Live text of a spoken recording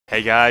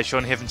Hey guys,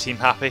 Sean here from Team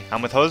Happy.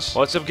 I'm with Huz.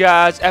 What's up,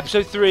 guys?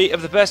 Episode 3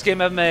 of the best game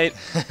ever made.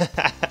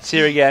 It's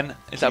here again.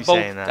 It's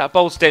that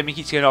bold statement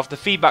keeps going off. The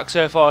feedback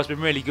so far has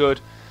been really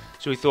good.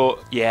 So we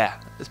thought, yeah,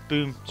 let's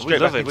boom. We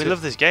love it. We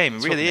love this game.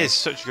 It really is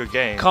such a good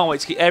game. Can't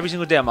wait to get every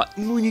single day. I'm like,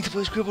 we need to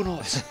play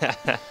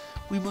Scribblenauts.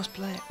 We must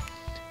play it.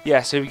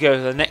 Yeah, so here we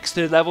go. The next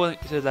third level,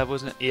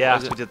 isn't it? Yeah,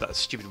 after we did that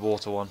stupid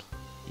water one.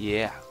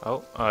 Yeah.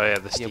 Oh yeah,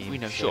 the steam. Yeah, we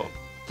know. Sure.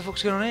 What the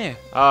fuck's going on here?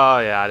 Oh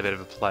yeah, I had a bit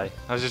of a play.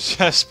 I was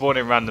just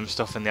spawning random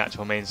stuff in the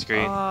actual main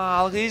screen.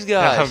 Ah, look at these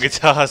guys. Some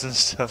guitars and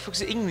stuff. What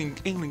the fuck's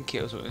it, England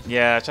kit or something?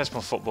 Yeah, I tried to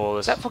spawn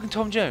footballers. Is that fucking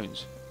Tom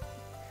Jones?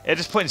 Yeah,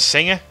 just putting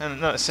singer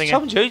and not a singer.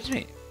 Tom Jones,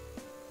 mate.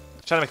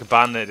 Trying to make a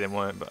band that didn't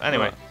work, but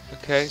anyway.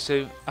 Right. Okay,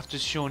 so after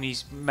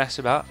Shawnee's mess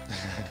about,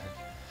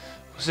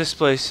 what's this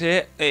place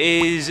here? It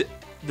is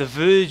the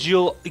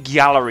Virgil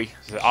Gallery.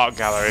 It's an art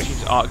gallery.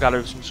 Seems an art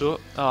gallery of some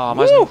sort. Oh,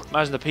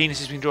 imagine the penis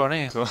has been drawn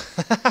here. Cool.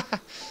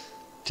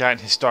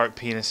 Giant historic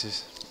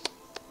penises.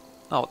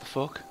 Oh, what the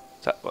fuck?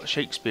 Is that what,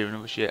 Shakespeare and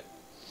other shit?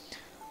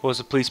 What was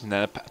the policeman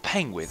then? A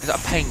penguin? Is that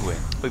a penguin?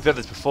 We've done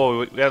this before.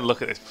 We had a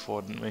look at this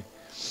before, didn't we?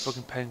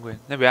 Fucking penguin.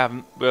 No, we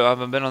haven't. We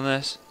haven't been on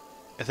this.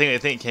 I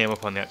think it came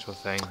up on the actual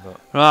thing, but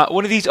right.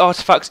 One of these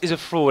artifacts is a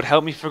fraud.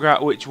 Help me figure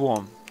out which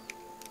one.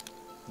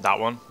 That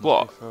one.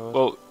 What?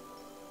 Well,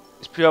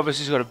 it's pretty obvious.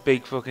 He's got a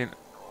big fucking.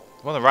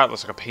 The one on the right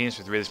looks like a penis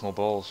with really small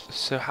balls.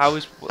 So how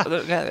is? I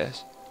don't get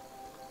this.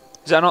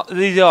 Is that not? Are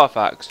these the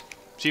artifacts?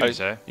 Should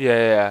say.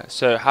 Yeah.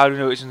 So how do you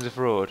know which one's a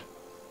fraud?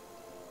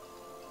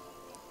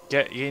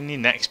 You need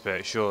an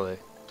expert, surely.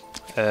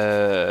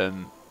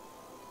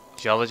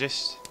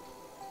 Geologist.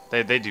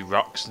 They do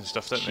rocks and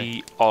stuff, don't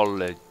they?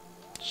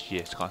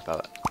 Geologist. Can't spell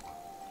that.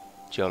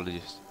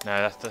 Geologist. No,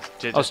 that's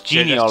it's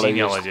genealogist.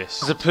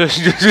 Genealogist. As a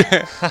person who does it.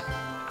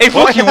 It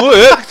fucking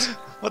worked!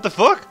 What the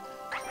fuck?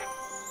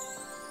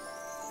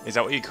 Is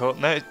that what you call it?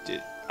 No,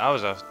 I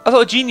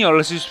thought a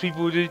genealogist is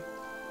people who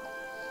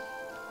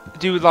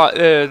do like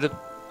the.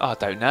 Oh, I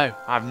don't know.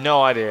 I have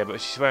no idea, but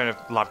she's wearing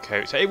a lab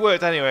coat, so it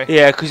worked anyway.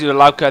 Yeah, because it was a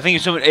lab coat. I think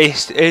if someone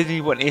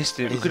anything went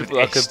isted, we could have put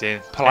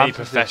like any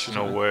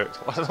professional worked.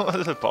 What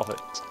are the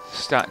bollocks?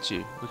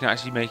 Statue. We can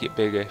actually make it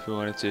bigger if we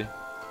wanted to.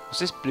 What's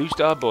this Blue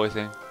Star Boy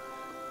thing?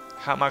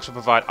 How Max will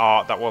provide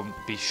art that will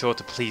be sure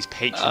to please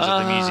patrons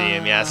of the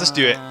museum. Yes, let's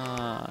do it.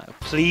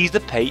 Please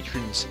the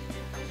patrons.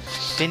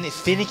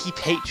 Finicky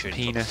patron.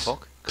 Penis.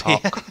 What the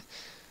fuck? Cock.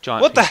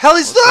 Giant. What the hell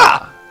is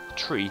that?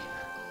 Tree.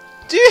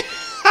 Dude.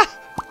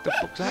 What the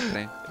fuck's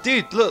happening?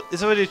 Dude, look,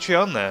 there's already a tree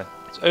on there.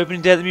 It's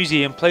opening day at the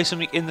museum. Place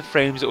something in the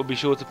frames that will be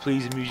sure to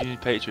please the museum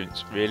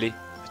patrons. Really?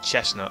 A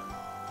chestnut.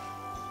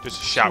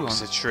 Just a shout,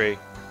 it's a tree.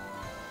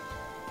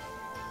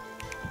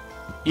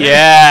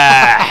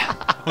 Yeah!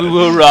 We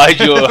will ride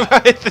your...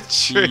 Ride the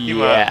tree,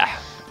 yeah.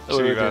 We'll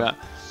do that.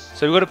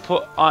 So we've got to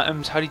put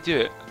items... How do you do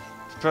it?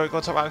 Go to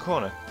the top right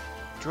corner.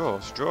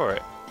 Just draw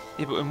it.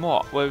 Yeah, but in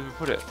what? Where do we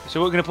put it? So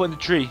what are we going to put in the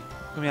tree?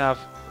 What can we have?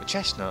 A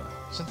chestnut.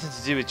 Something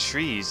to do with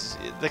trees.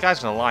 The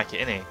guy's going to like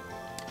it, isn't he?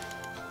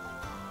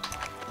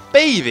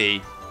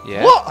 Baby!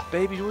 Yeah. What?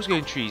 Babies always go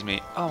in trees,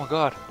 mate. Oh my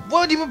god.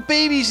 Why do you put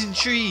babies in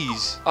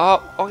trees?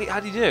 Oh, okay, how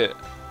do you do it?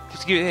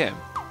 Just give it him?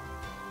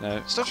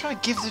 No. Stop trying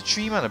to give the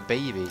tree man a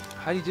baby.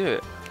 How do you do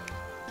it?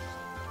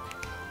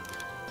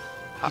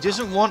 He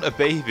doesn't want a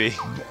baby.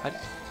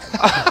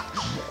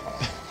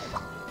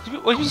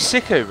 Why are you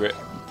sick over it?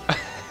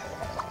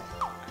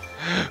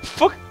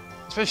 Fuck.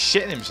 He's supposed to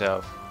shitting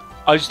himself.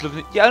 I just love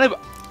it. Yeah, I know, but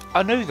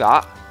I know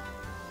that.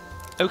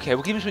 Okay,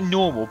 we'll give him something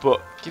normal,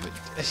 but give it.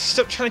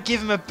 Stop trying to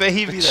give him a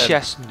baby. A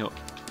chestnut.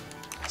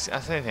 That's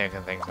the only thing I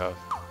can think of.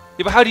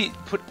 Yeah, but how do you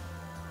put?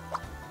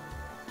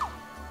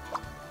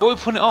 What are we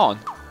putting it on?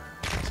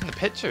 It's in the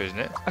picture, isn't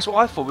it? That's what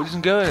I thought. But it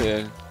doesn't go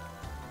in.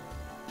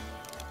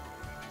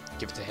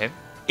 Give it to him.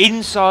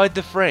 Inside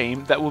the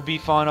frame, that would be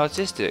fine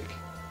artistic.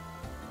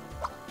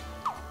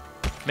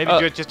 Maybe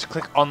do it just to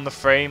click on the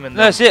frame and.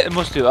 No, that's it. It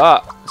must do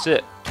that. That's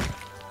it.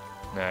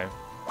 No.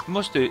 It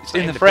must do. It's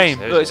in the frame.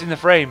 Picture, look, it's in the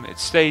frame. It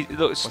stays.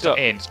 Look, it's stuck.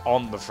 It's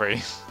on the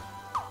frame.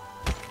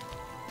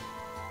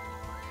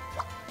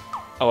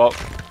 Oh well.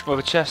 We have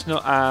a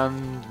chestnut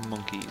and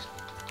monkeys.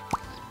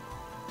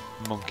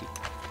 Monkey.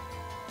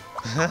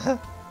 Okay,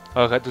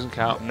 that doesn't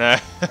count. No.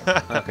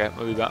 Okay,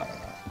 we'll do that.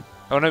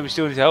 Oh no, we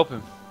still need to help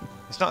him.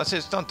 It's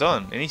not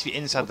done. It needs to be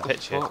inside the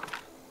picture.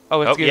 Oh,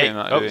 we have to give him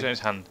that. Oh, it's in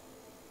his hand.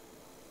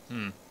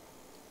 I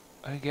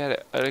don't get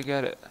it. I don't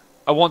get it.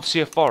 I want to see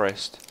a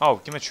forest. Oh,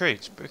 give him a tree.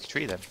 Just pick a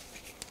tree then.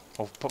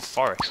 Or put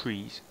forest.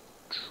 Trees.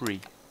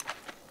 Tree.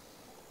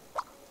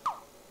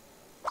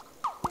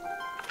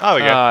 Oh,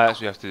 we go. That's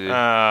what you have to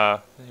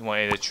do. You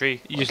wanted a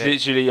tree. You just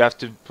literally have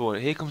to put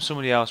it. Here comes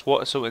somebody else.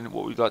 What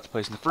we'd like to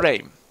place in the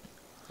frame?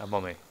 A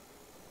mummy.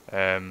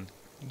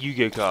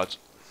 Yu-Gi-Oh cards.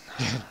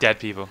 Dead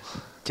people.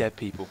 Dead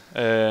people.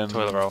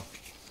 Toilet roll.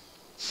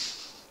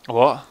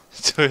 What?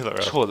 Toilet roll.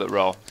 Toilet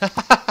roll.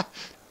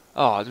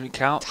 Oh, doesn't it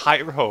count?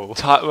 Tight roll.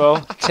 Tight roll.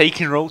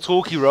 Taking roll.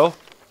 Talkie roll.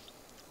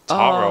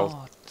 Tart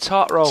roll.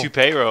 Tart roll.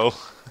 Toupee roll.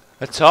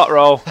 A tart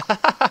roll.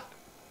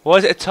 Why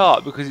is it a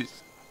tart? Because it's...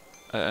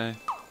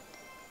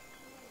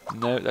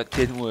 No, that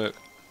didn't work.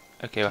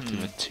 Okay, we'll have to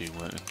do 2,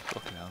 won't we?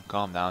 Fucking hell,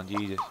 calm down,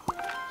 Jesus.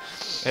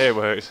 It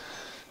works.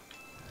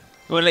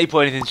 It won't let you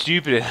put anything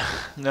stupid in.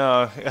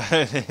 No,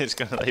 it's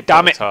gonna let you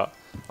Damn put it. the top.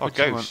 Oh, What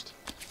do you ghost.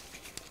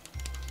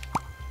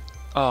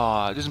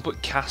 Oh, it doesn't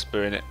put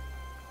Casper in it.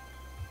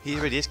 He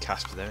already is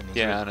Casper there, isn't he?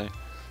 Yeah, I know.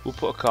 We'll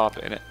put a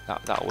carpet in it.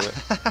 That'll work.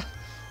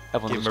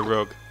 Everyone Give him a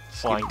rug.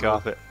 Flying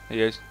carpet. There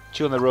he goes.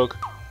 Chew on the rug.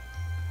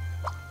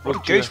 What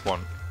Rug does Ghost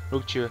want?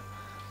 Rug chewer.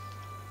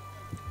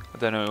 I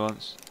don't know what he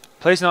wants.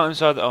 Place an item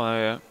inside the... Oh, no,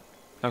 yeah.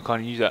 No, I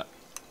can't use that.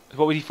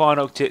 What would he find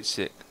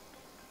autistic?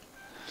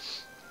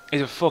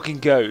 He's a fucking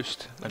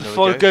ghost.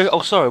 Ghost?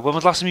 Oh, sorry. When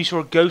was the last time you saw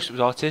a ghost that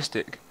was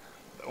artistic?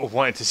 Or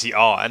wanted to see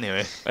art,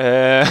 anyway.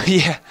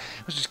 Yeah.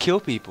 Let's just kill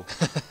people.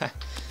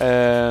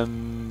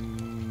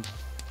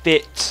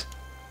 Fit...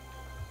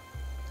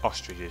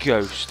 Ostriches.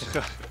 Ghost.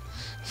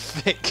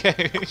 Fit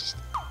ghost.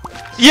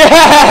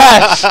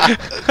 Yes!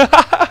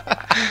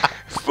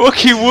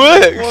 Fucking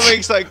worked! What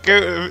makes that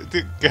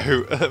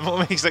goat?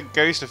 What makes that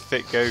ghost a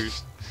fit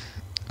ghost?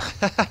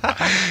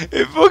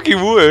 It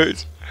fucking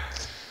worked.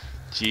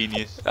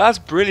 Genius. That's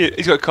brilliant.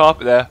 He's got a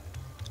carpet there.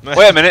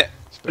 Wait a minute.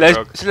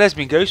 It's a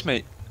lesbian ghost,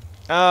 mate.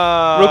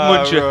 Ah,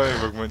 Rug muncher.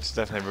 Right, rug muncher.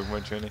 Definitely rug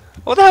muncher, isn't he?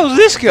 What the hell is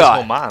this guy?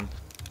 Invisible man.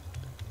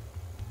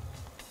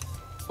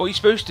 What are you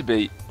supposed to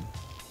be?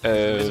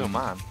 Invisible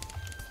man.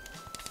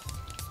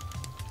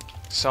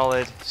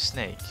 Solid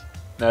snake.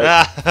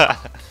 No.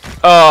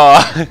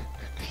 Oh,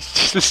 he's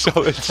just a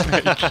solid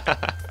snake.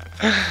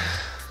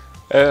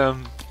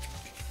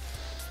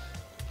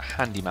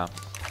 Handyman.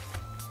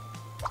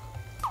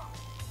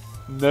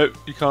 Nope,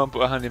 you can't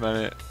put a handyman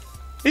in it.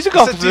 He's a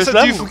guy from this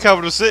level. Dude from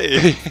Capital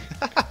City.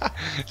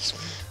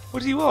 What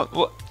does he want?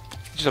 What?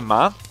 Just a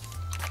man?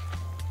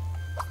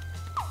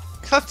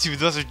 That dude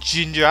does a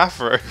ginger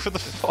afro. What the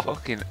fuck?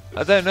 Fucking,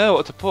 I don't know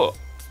what to put.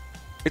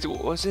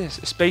 What's this?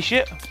 A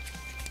spaceship?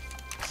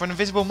 For an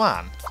invisible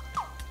man?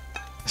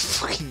 A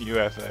fucking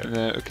UFO.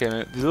 No, okay,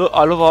 mate.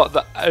 I love art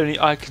that only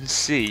I can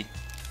see.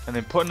 And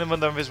then putting him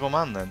under invisible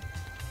man then?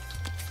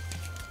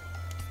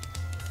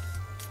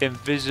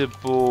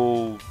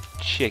 Invisible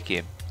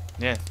chicken.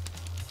 Yeah.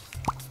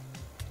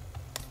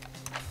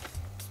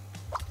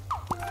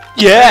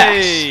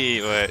 Yes!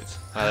 Hey, wait.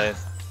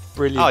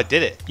 Brilliant. Oh, I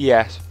did it.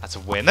 Yes. That's a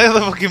win. There's the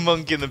fucking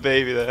monkey and the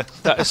baby there.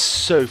 That is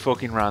so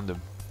fucking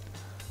random.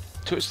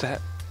 Touch that.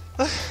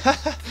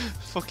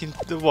 Fucking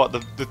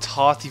the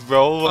tarty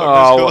roll.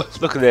 Oh,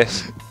 look at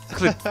this.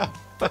 Look at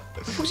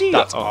what's he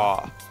That's got?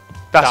 art.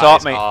 That's That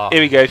art, is mate. art.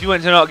 Here we go. If you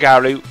went to an art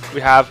gallery,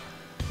 we have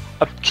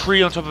a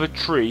tree on top of a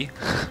tree.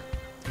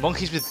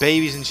 Monkeys with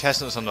babies and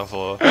chestnuts on the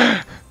floor.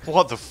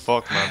 What the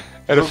fuck, man?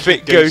 And a Rug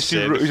fit ghost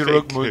ghost who's a fit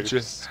rug ghost.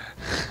 muncher.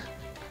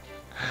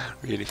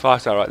 Really,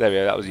 5-star right there we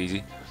go. That was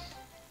easy.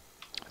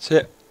 That's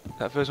it.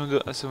 That first one,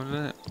 that's the one,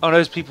 isn't it? Oh no,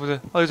 there's people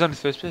there. Oh, there's only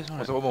first place, wasn't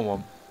What's it? the other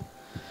one?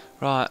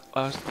 Right.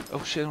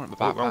 Oh shit, I want the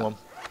back. Wrong one.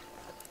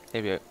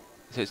 Here we go.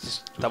 So it's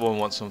just, That one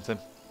wants something.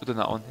 we've done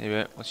that one. Here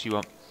we go. What do you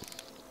want?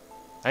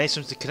 I need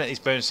something to connect these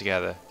bones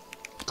together.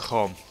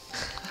 Come.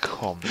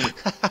 Come.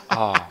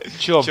 Ah,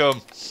 chum.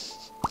 Chum.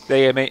 There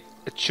you go, mate.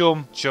 A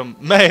chum. Chum.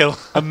 Male.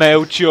 A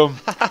male chum.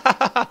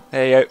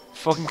 There you go.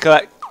 Fucking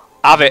collect.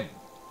 Have it.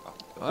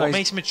 What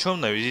makes him a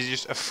chum though? Is he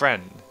just a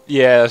friend?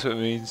 Yeah, that's what it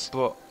means.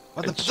 But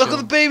look at chum.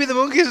 the baby, the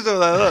monkeys are doing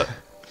that. Look.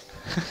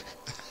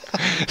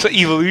 It's like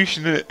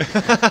evolution, isn't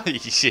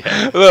it?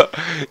 Yeah. Look,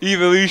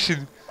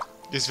 evolution.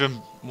 It's from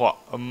what?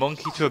 A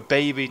monkey to a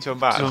baby to a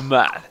man. To a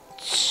man.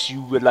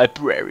 To a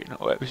librarian.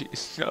 Or whatever.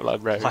 It's not a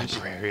librarian.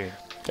 Librarian.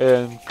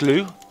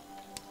 Glue. Oh,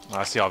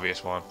 that's the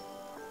obvious one.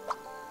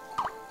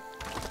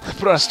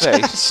 Put on a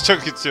face.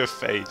 Stuck it to a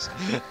face.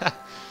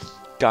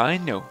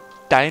 Dino.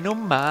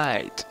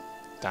 Dynamite.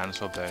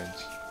 Dinosaur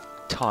bones.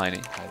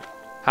 Tiny.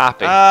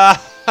 Happy.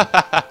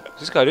 What's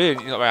this guy doing?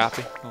 He's not very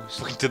happy. Oh, he's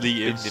Fucking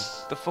delete him.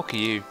 the fuck are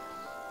you?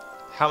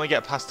 How am I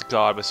get past the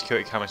guard with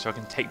security camera so I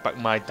can take back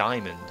my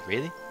diamond?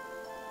 Really?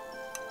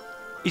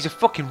 He's a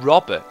fucking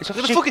robber. It's a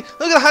Look at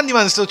the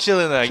handyman still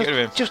chilling there. Get rid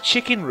of him. Just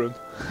chicken run.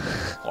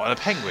 What, and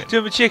a penguin? Do you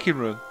remember chicken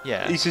run?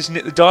 Yeah. He's just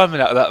nicked the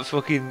diamond out of that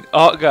fucking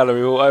art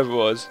gallery or whatever it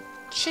was.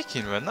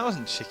 Chicken Run? That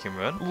wasn't Chicken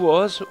Run.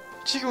 Was?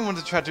 Chicken Run wanted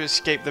to try to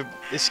escape the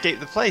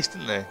place,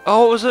 didn't they?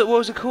 Oh, what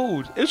was it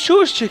called? It was sure it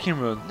was Chicken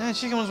Run. No,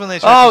 Chicken Run's when they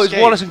tried to Oh, escape.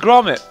 it's Wallace and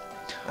Gromit.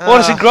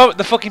 Wallace and Gromit,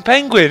 the fucking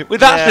penguin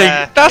with that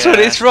thing. That's what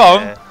it's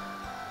from. Yeah.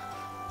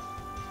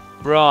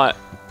 Right.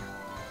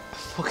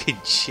 Fucking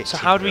shit. So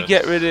how do we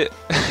get rid of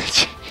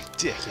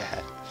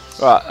Dickhead.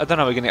 Right, I don't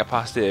know how we're gonna get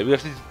past here. We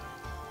have to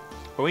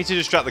Well, we need to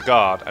distract the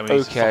guard and we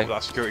need to Okay. fuck with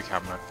that security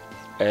camera.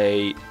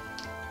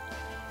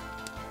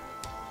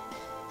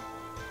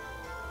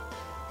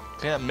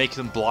 Make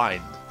them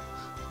blind.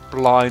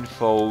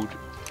 blindfold.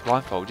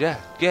 Blindfold, yeah.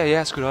 Yeah,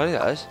 that's a good idea,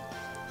 that is.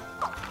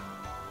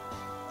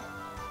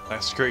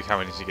 That security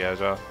camera needs to go as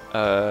well.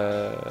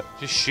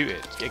 Just shoot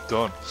it. Just get a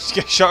gun. Just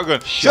get a shotgun.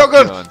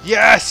 Shotgun.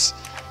 Yes!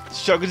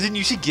 Shotgun's in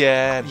use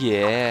again.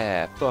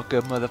 Yeah,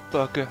 fucker,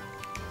 motherfucker.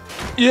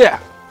 Yeah!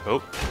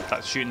 Oh,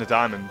 that's shooting the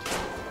diamond.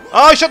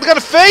 Oh, I shot the guy in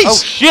the face! Oh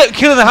shit,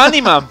 killing the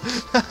handyman!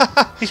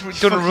 He's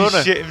done a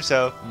runner. Shit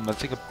himself. I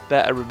think I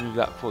better remove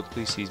that before the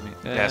police sees me.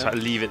 Yeah, so I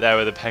leave it there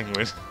with the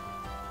penguin.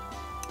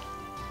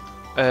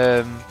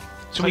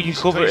 Something you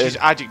cover it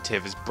in.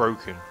 Adjective is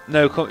broken.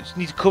 No, you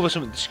need to cover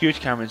something. The security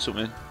camera in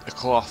something. A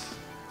cloth.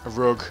 A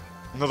rug.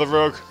 Another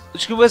rug.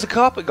 Where's the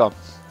carpet gone?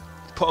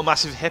 Put a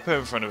massive hippo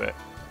in front of it.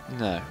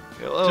 No.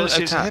 Oh,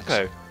 it's a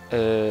hippo.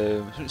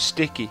 Something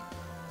sticky.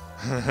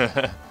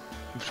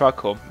 Try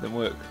cum, didn't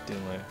work.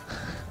 Didn't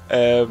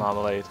work.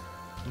 Marmalade.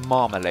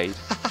 Marmalade.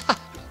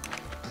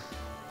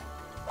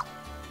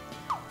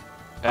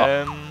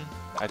 I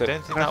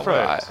don't think that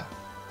works.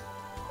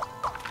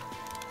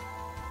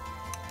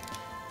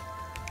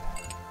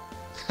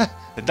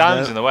 The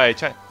diamond's in the way.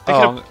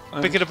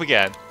 Pick it up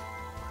again.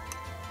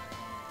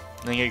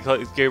 And then you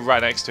go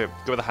right next to it.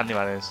 Go where the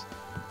handyman is.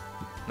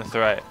 And then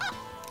throw it.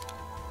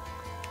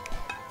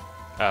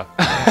 Oh.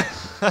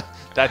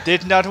 That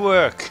did not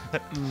work.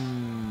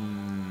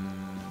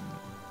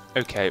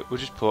 Okay, we'll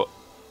just put.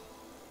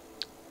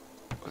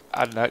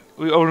 I don't know.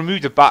 I'll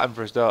remove the baton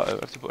for a start. I'll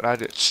have to put an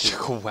addict. Just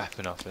a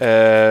weapon off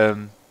it.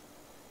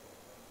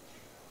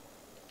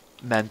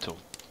 Mental.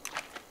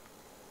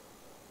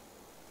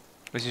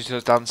 This is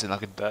just dancing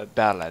like a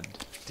bell end.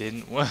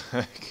 Didn't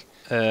work.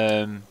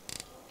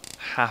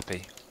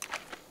 Happy.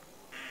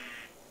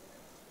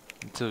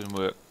 It doesn't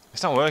work.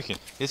 It's not working.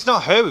 It's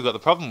not her we've got the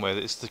problem with.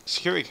 It's the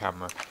security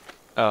camera.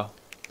 Oh.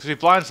 Because we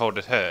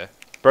blindfolded her.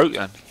 Broke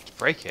then. Let's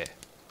break it.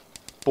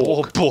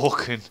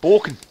 Borken.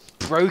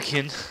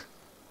 Broken.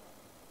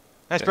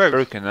 That's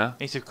broken now.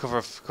 Need to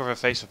cover her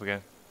face up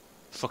again.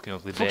 Fucking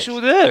ugly bitch. What's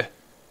all there?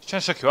 She's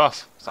trying to suck you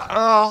off. It's like,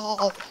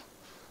 oh.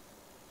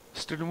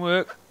 Still didn't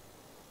work.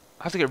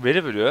 I have to get rid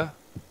of it, do I?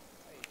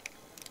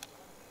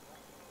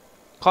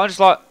 Can't I just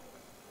like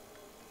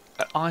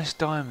an ice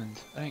diamond?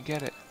 I don't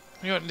get it.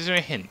 Is there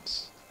any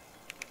hints?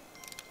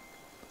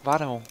 I've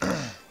had them all.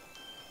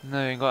 No,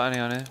 ain't got any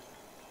on here.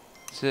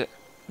 That's it.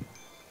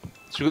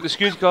 So we've got the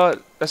security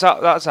guard. That's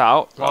out.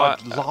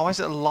 Why is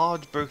it a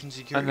large broken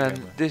security And then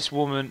camera? this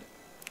woman.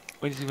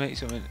 We need to make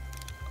something.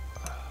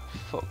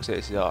 Fuck's it,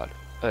 this is hard.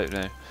 I don't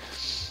know.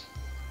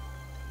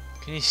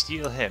 Can you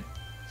steal him?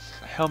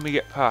 Help me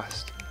get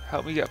past.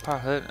 Help me get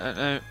past. I don't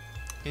know.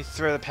 Can you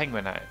throw the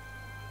penguin out?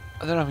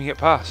 I don't know how we get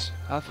past.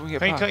 How can we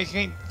get past?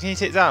 Can you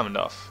take the diamond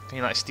off? Can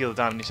you like steal the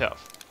diamond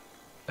yourself?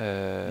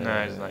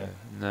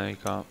 No, you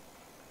can't.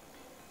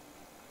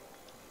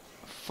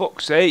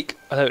 Fuck's sake!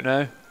 I don't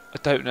know.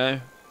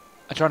 I'm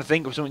trying to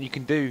think of something you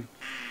can do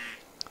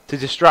to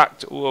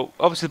distract. Well,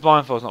 obviously the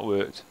blindfold's not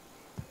worked.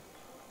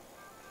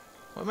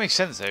 Well, it makes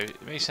sense though.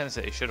 It makes sense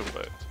that it should have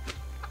worked.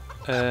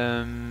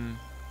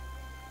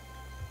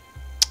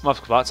 Might have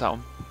to come back to that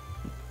one.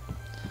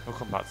 We'll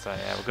come back to that.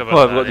 Yeah, we'll go back.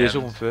 Well, to I've got the this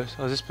one first.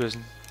 Oh, this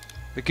person.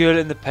 The girl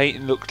in the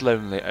painting looked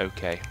lonely.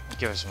 Okay.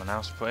 Give her someone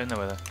else to put in there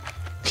with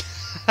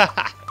her.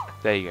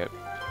 There you go.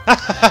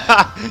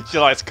 She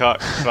likes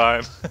cock. It's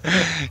fine.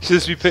 She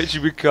just be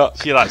pictured with cock.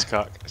 She likes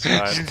cock. It's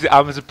fine. She's in the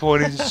Amazon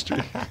porn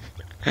industry.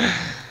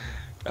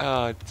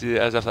 Oh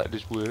dear, as if that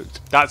just worked.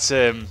 That's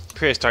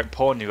prehistoric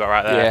porn you got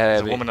right there. Yeah,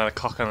 There's a woman and a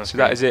cock on the screen.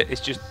 So that is it.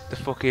 It's just the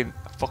fucking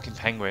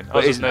penguin.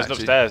 But It's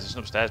upstairs. It's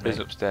upstairs. It's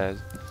upstairs.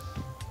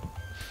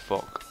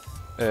 Fuck.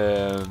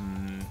 How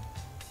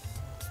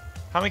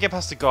do we get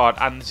past the guard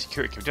and the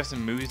security? Do you have to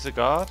move the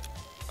guard?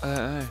 I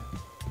don't know.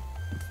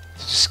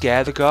 To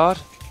scare the guard?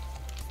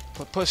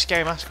 Put a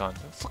scary mask on.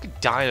 A fucking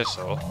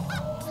dinosaur.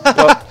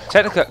 Well,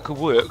 technically that could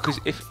work, because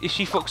if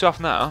she fucks off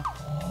now,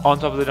 on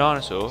top of the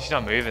dinosaur... She's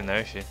not moving though,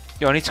 is she?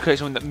 Yeah, I need to create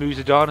something that moves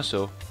the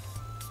dinosaur.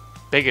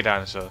 Bigger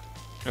dinosaur.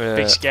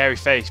 Big scary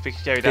face. Big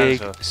scary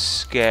dinosaur. Big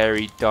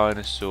scary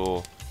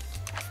dinosaur.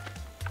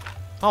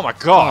 Oh my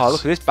god! Oh,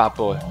 look at this bad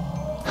boy.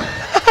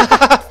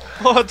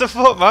 What the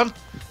fuck, man?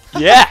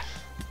 Yeah!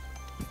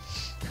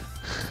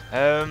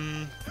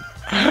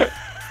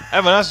 Everyone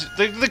else...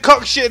 The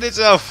cock shitted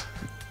itself!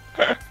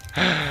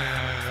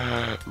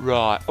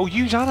 Right. Oh,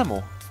 use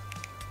animal.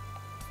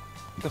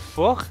 The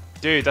fuck?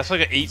 Dude, that's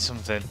like I eat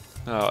something.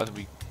 Oh, I think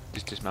we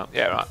just dismount.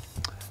 Yeah, right.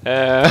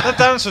 That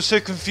dinosaur's so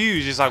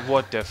confused. He's like,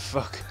 what the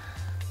fuck?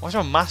 Why's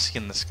your mask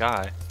in the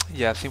sky?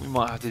 Yeah, I think we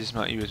might have to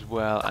dismount you as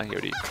well and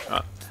get rid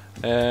of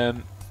you. Right.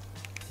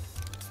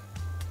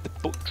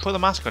 Put the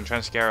mask on, try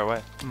and scare her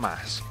away.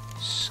 Mask.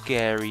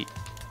 Scary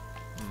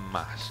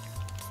mask.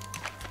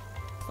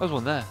 There's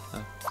one there.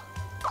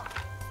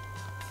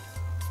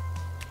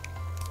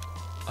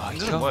 Oh, It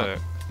doesn't work.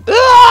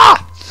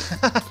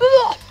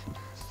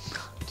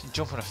 Didn't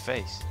jump on her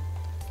face.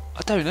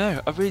 I don't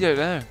know. I really don't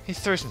know. He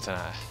threw something at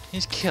her.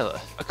 He's kill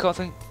her. I can't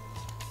think.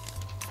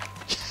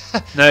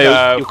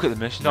 No, you'll quit the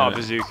mission. Not a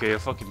bazooka. You'll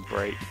fucking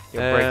break.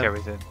 You'll break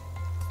everything.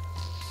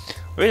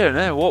 We don't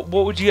know. What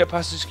would you get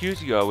past the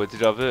security guard with to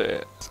divert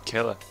it?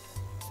 Kill her.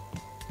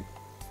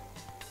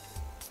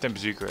 Then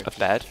bazooka her. A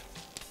bed.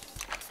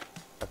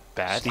 A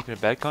bed? Sleep in a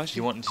bed, can't Do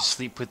you? you want to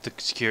sleep with the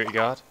security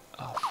guard?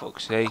 Oh,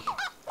 fuck's sake.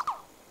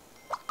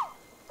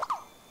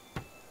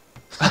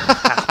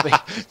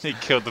 He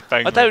killed the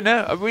penguin. I don't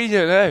know. I really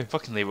don't know.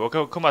 Fucking leave it.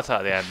 We'll come back to that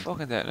at the end.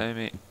 Fucking don't know,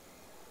 mate.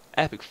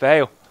 Epic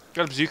fail.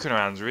 Got a bazooka in our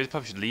hands. We really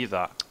probably should leave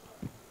that.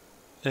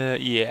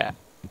 Yeah.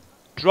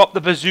 Drop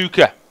the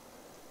bazooka.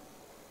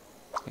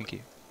 Thank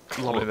you.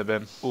 Lob it in the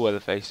bin. Oh, the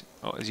face.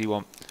 What does he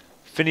want?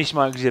 Finish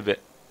my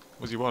exhibit.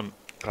 What does he want?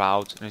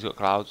 Clouds. And he's got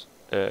clouds.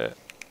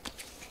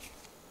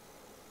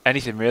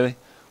 Anything really.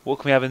 What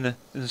can we have in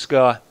the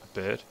sky? A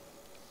bird.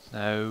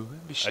 No.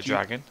 A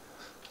dragon.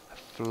 A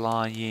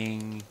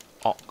flying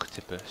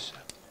octopus.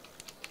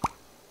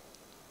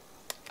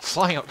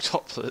 Flying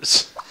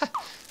octopus.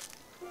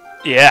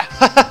 Yeah.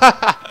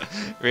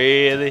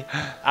 Really?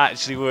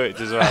 Actually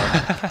worked as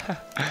well.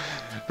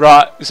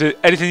 Right. So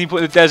anything you put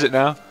in the desert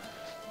now?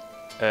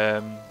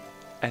 A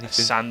Anything.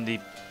 sandy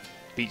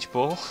beach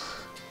ball.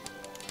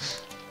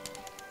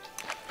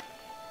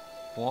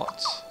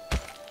 What?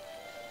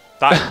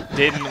 That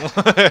didn't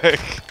work.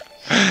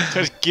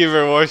 Just give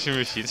her a washing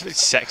machine. It's a bit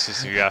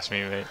sexist if you ask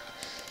me, mate.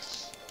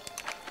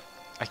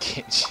 I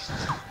can't.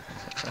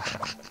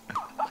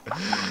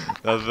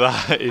 Now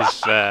that is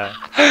fair.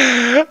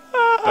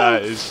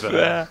 That is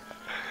fair.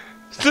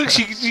 Look,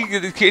 she can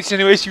get the kitchen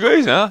anyway she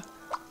goes now.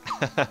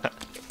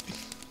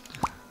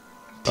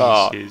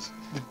 Dishes.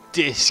 The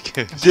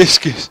discus.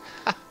 Discus.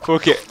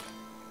 Fuck it.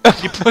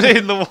 You put it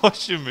in the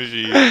washing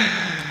machine.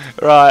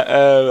 Right,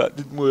 that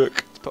didn't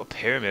work. Let's put a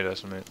pyramid or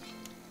something.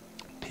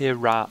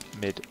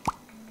 Pyramid.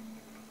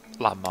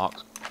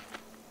 Landmarks.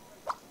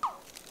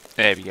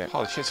 There we go.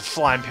 Holy shit, it's a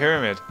flying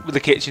pyramid. With the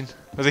kitchen.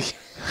 With a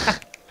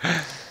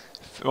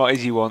What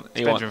does he want?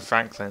 Benjamin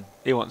Franklin.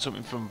 He wants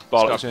something from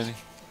Bollocks, doesn't he?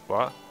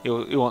 What? He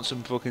wants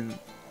some fucking...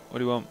 What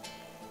do you want?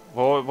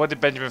 What did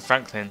Benjamin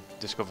Franklin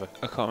discover?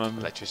 I can't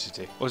remember.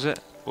 Electricity. Was it?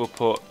 We'll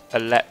put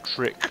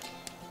electric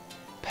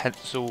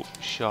pencil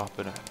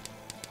sharpener.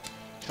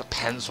 You got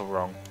pencil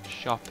wrong.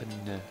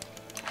 Sharpener.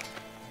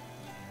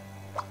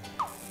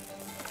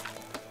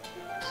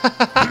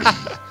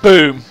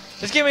 Boom.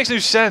 This game makes no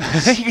sense.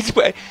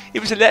 It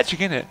was electric,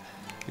 innit?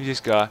 Who's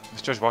this guy?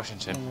 It's George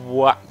Washington.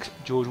 Whack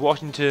George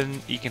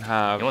Washington. He can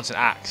have... He wants an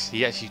axe.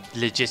 He actually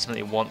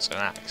legitimately wants an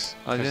axe.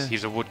 Oh, Because yeah.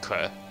 he's a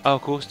woodcutter. Oh,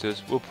 of course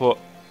does. We'll put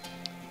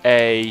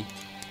a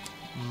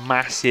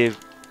massive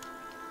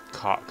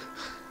Cock.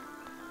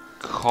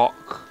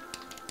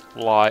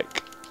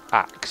 cock-like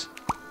axe.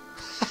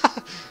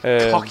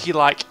 Cocky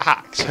like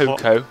axe.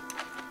 Cocoa.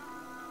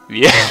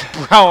 Yeah.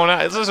 Brown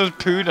axe. There's some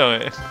poo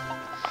on it.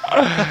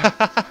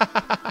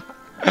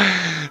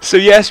 So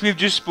yes, we've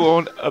just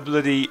spawned a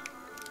bloody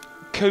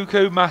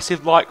cocoa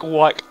massive like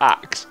white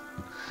axe.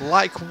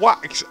 Like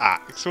wax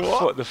axe.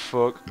 What the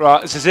fuck?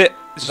 Right, this is it.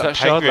 This is that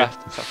shard penguin.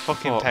 left. It's that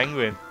fucking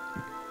penguin.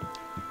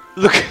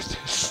 Look at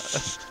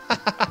this.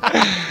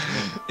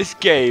 This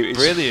game is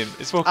Brilliant.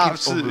 It's fucking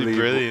absolutely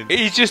brilliant.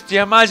 It's just the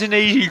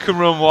imagination can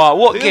run wild.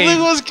 What Look game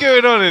what's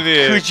going on in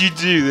here. could you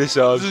do this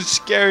on? There's a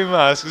scary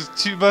mask. There's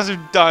two massive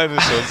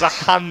dinosaurs. There's a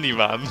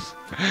handyman.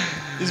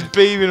 There's a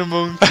baby and a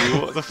monkey.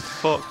 What the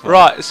fuck? Man?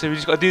 Right, so we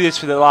just got to do this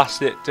for the last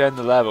bit to end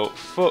the level.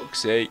 Fuck's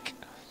sake.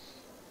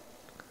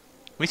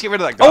 We need to get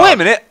rid of that guy. Oh, wait a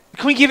minute.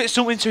 Can we give it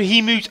something so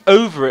he moves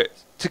over it?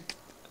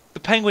 The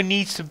penguin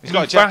needs to He's move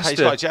got a faster. He's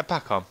got a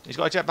jetpack on. He's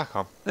got a jetpack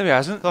on. No, he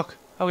hasn't. Look.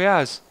 Oh, he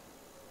has.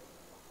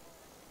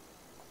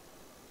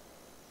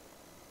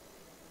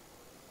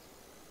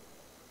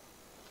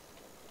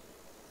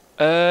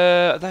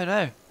 I don't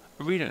know. I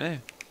really don't know.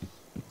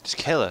 Just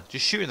kill her.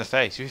 Just shoot her in the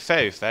face. If you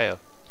fail, you fail.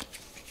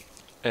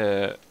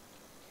 Oh,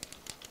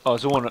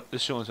 there's one.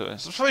 There's someone something.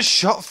 It's probably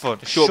shot fun.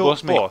 Short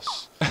boss, mate.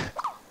 boss.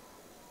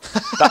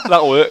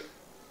 That'll work.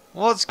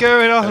 What's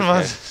going on, Okay,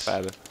 man?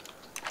 whatever.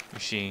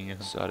 Machine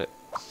gun. Sod it.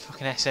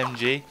 Fucking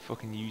SMG.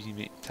 Fucking using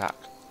me tack.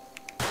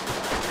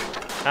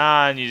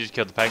 And you just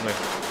killed the penguin.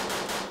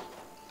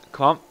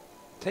 Come on.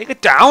 Take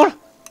it down.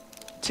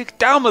 Take it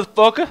down,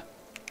 motherfucker.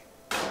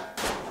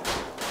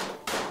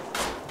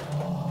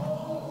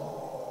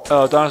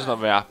 Oh, Donna's not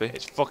very happy.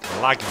 It's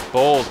fucking lagging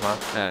balls, man.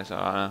 No, it's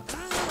alright now.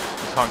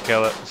 You can't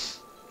kill it.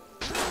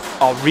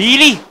 Oh,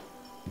 really?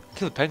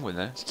 Kill the penguin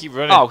there. Just keep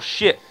running. Oh,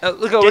 shit.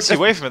 Look at Gets you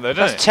away from it though,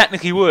 doesn't That's it?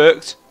 technically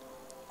worked.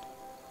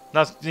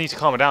 Now you need to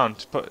calm her down.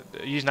 Just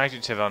use an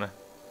adjective on her.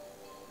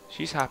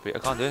 She's happy. I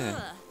can't do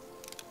anything.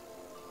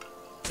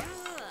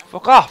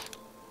 Fuck off.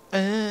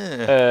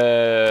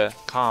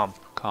 Calm.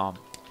 Calm.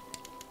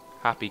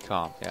 Happy,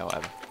 calm. Yeah,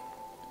 whatever.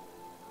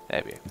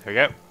 There we go. Here we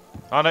go.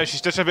 Oh no,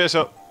 she's touching a bit of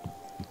soap.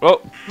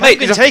 Oh, mate,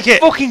 Penguin, take it.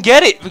 Fucking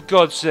get it, for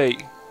God's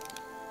sake.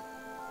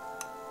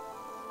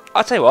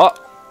 I'll tell you what.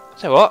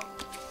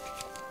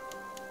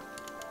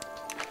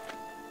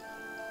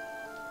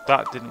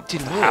 That didn't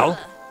Didn't what the work. hell?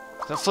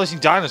 Is that floating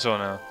dinosaur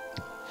now?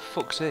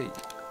 Fuck's sake.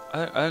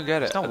 I don't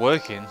get it. It's not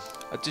working.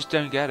 I just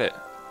don't get it.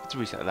 Let's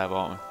reset the level,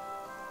 aren't we?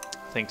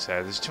 I think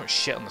so. There's too much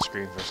shit on the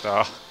screen for a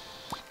start.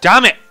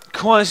 Damn it!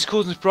 Come on, this is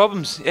causing us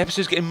problems. The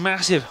episode's getting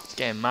massive. It's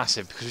getting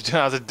massive because we don't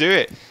know how to do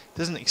it. It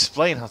doesn't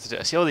explain how to do it.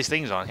 I see all these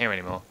things aren't here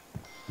anymore.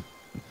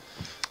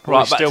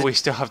 Right, we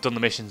still have done the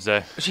missions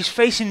though. She's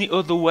facing the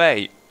other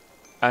way,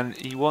 and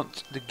you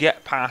want to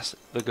get past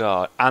the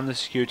guard and the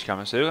security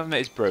camera. So I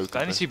it's broken.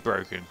 That needs to be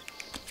broken.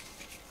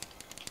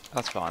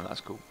 That's fine.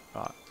 That's cool.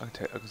 Right, I can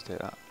take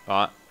that.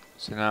 Right.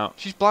 So now.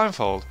 She's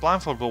blindfold.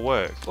 Blindfold will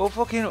work. Well,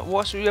 fucking,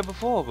 what's we had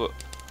before, but.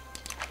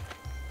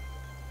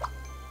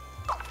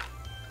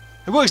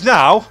 It works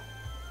now.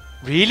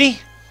 Really?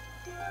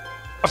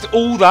 After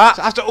all that?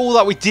 After all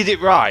that, we did it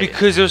right.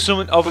 Because there was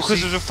someone, obviously.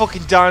 Because there was a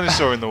fucking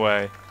dinosaur in the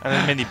way. And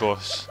a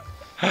minibus.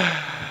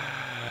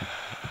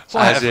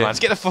 Whatever, man.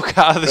 Let's get the fuck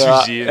out of this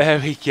museum. There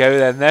we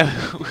go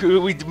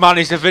then. We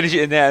managed to finish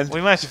it in the end.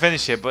 We managed to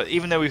finish it, but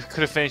even though we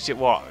could have finished it,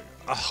 what?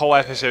 A whole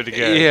episode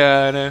ago.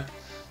 Yeah, I know.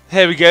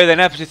 Here we go then,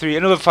 episode 3.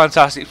 Another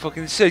fantastic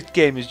fucking... This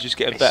game is just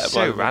getting better. It's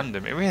so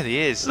random. It really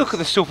is. Look at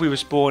the stuff we were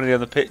spawning on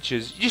the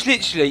pictures. You just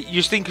literally, you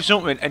just think of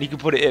something and you can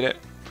put it in it,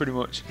 pretty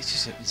much. It's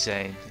just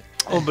insane.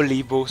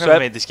 Unbelievable. Whoever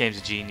made this game's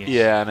a genius.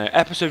 Yeah, I know.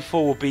 Episode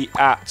 4 will be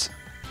at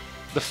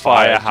the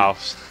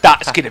firehouse.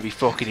 That's going to be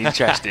fucking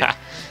interesting.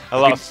 A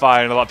lot of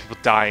fire and a lot of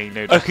people dying.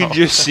 No doubt. I can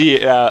just see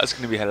it now. That's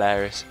going to be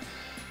hilarious.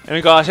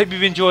 Anyway, guys, hope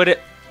you've enjoyed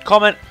it.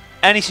 Comment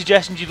any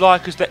suggestions you'd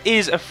like, because there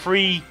is a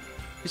free...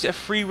 Is it a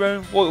free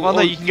roam? Well, no,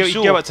 you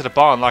can go back to the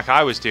barn like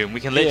I was doing. We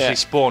can literally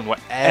spawn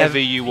whatever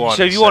you want.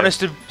 So if you want us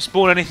to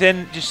spawn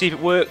anything, just see if it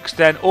works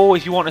then. Or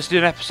if you want us to do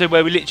an episode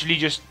where we literally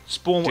just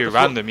spawn... Do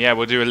random, yeah.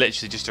 We'll do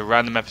literally just a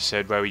random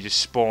episode where we just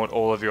spawn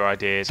all of your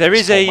ideas. There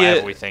is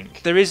whatever we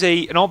think. There is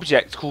an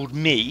object called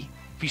Me.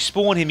 If you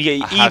spawn him, you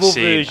get an evil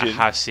version. I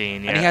have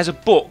seen, yeah. And he has a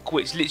book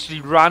which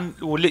literally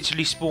will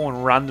literally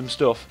spawn random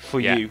stuff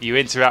for you. You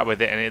interact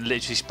with it and it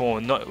literally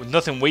spawns.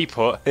 Nothing we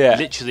put. Yeah.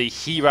 Literally,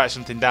 he writes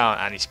something down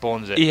and he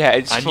spawns it. Yeah,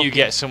 it's and you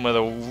get some of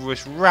the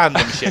most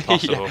random shit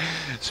possible.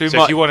 Yeah. So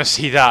if you want to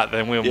see that,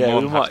 then we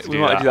might do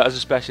that as a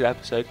special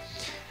episode.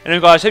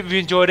 Anyway, guys, hope you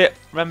enjoyed it.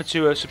 Remember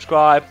to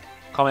subscribe,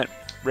 comment,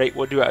 rate,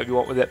 do whatever you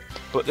want with it.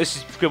 But this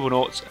is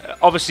Scribblenauts.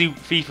 Obviously,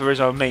 FIFA is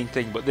our main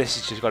thing, but this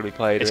has just got to be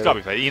played. It's got to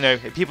be played. You know,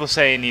 people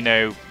saying, you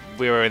know,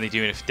 we were only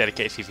doing a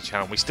dedicated FIFA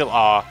channel. We still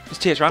are. It's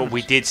TH randoms. But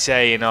we did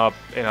say in our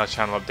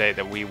channel update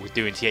that we were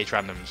doing TH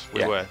randoms.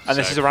 We were. And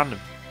this is a random.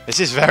 This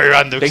is very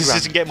random. Because this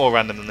doesn't get more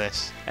random than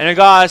this. Anyway,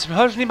 guys, I'm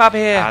hopefully Mab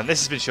here. And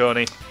this has been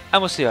Shawnee.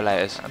 And we'll see you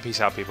later. And peace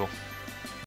out, people.